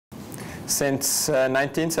Since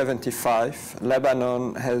 1975,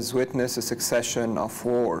 Lebanon has witnessed a succession of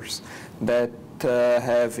wars that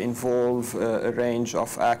have involved a range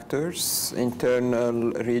of actors,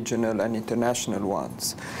 internal, regional, and international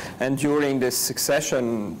ones. And during this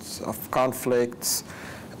succession of conflicts,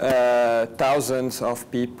 thousands of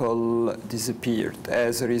people disappeared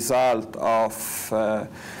as a result of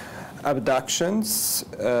abductions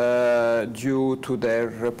due to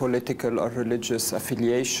their political or religious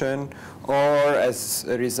affiliation, or as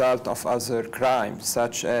a result of other crimes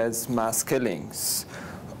such as mass killings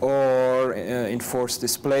or enforced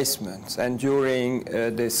displacements. And during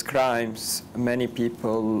these crimes, many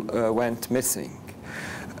people went missing.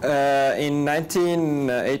 In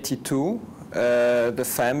 1982, the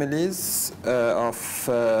families of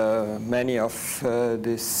many of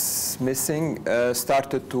these missing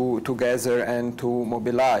started to gather and to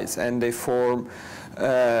mobilize, and they formed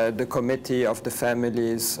the Committee of the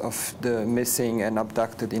Families of the Missing and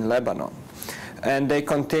Abducted in Lebanon. And they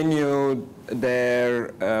continued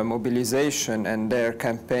their mobilization and their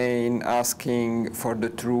campaign asking for the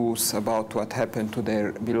truth about what happened to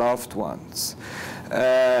their beloved ones.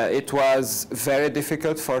 It was very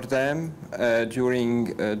difficult for them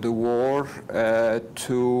during the war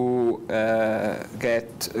to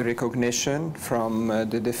get recognition from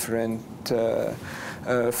the different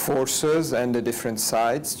forces and the different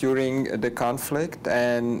sides during the conflict,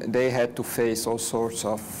 and they had to face all sorts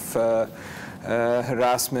of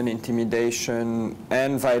harassment, intimidation,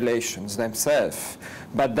 and violations themselves.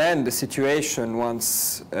 But then the situation,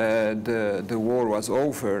 once the war was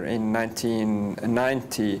over in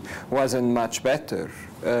 1990, wasn't much better.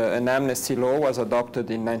 An amnesty law was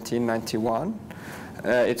adopted in 1991.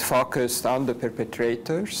 It focused on the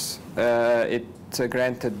perpetrators. It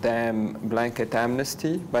granted them blanket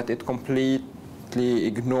amnesty, but it completely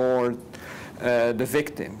ignored the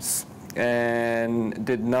victims and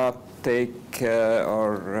did not take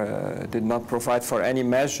or did not provide for any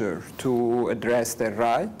measure to address their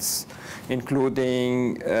rights,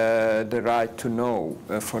 including the right to know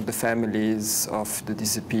for the families of the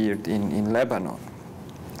disappeared in Lebanon.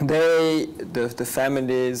 The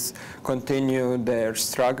families continued their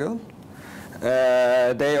struggle.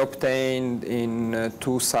 They obtained in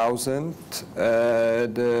 2000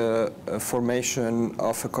 the formation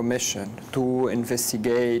of a commission to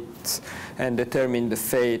investigate and determine the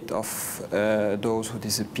fate of those who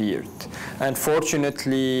disappeared.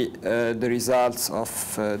 Unfortunately, the results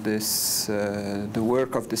of the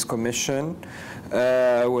work of this commission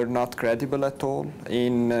were not credible at all.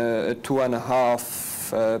 In a 2.5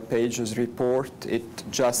 pages report, it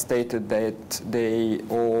just stated that they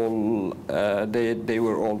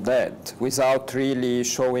were all dead, without really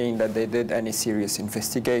showing that they did any serious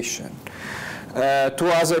investigation. 2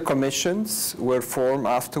 other commissions were formed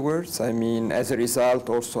afterwards, I mean, as a result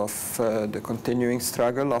also of the continuing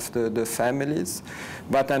struggle of the families,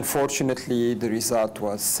 but unfortunately the result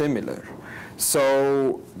was similar.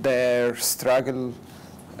 So their struggle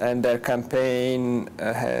and their campaign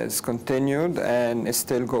has continued and is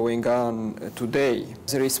still going on today.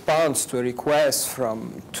 The response to a request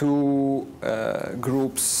from 2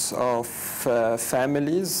 groups of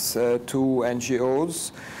families, 2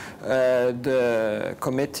 NGOs, the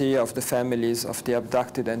Committee of the Families of the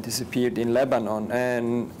Abducted and Disappeared in Lebanon,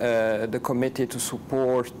 and the Committee to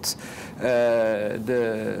Support the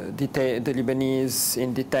Lebanese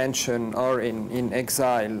in detention or in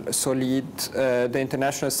exile, SOLID. The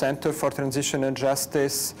International Center for Transitional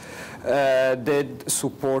Justice did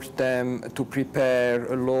support them to prepare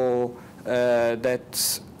a law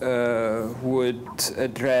that would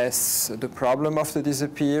address the problem of the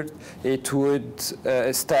disappeared. It would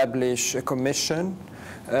establish a commission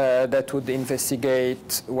that would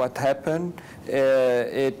investigate what happened.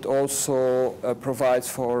 It also provides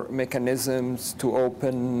for mechanisms to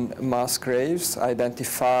open mass graves,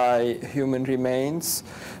 identify human remains,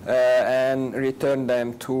 and return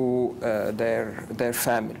them to their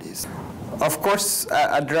families. Of course,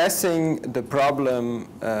 addressing the problem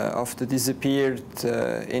of the disappeared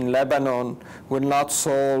in Lebanon will not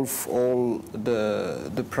solve all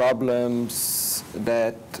the problems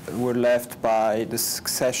that were left by the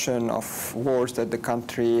succession of wars that the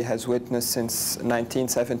country has witnessed since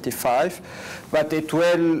 1975, but it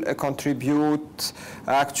will contribute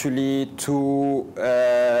actually to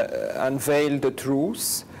unveil the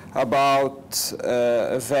truth about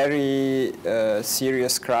a very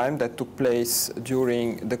serious crime that took place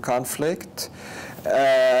during the conflict.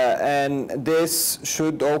 And this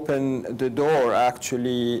should open the door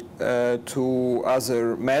actually to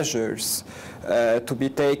other measures to be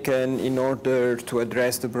taken in order to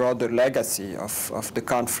address the broader legacy of the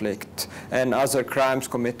conflict and other crimes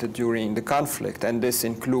committed during the conflict. And this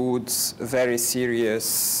includes very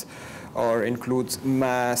serious, or includes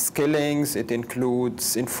mass killings, it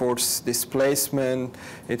includes enforced displacement,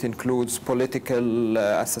 it includes political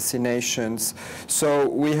assassinations. So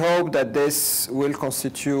we hope that this will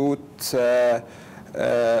constitute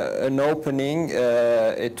an opening.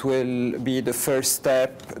 It will be the first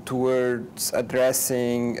step towards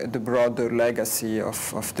addressing the broader legacy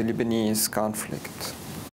of the Lebanese conflict.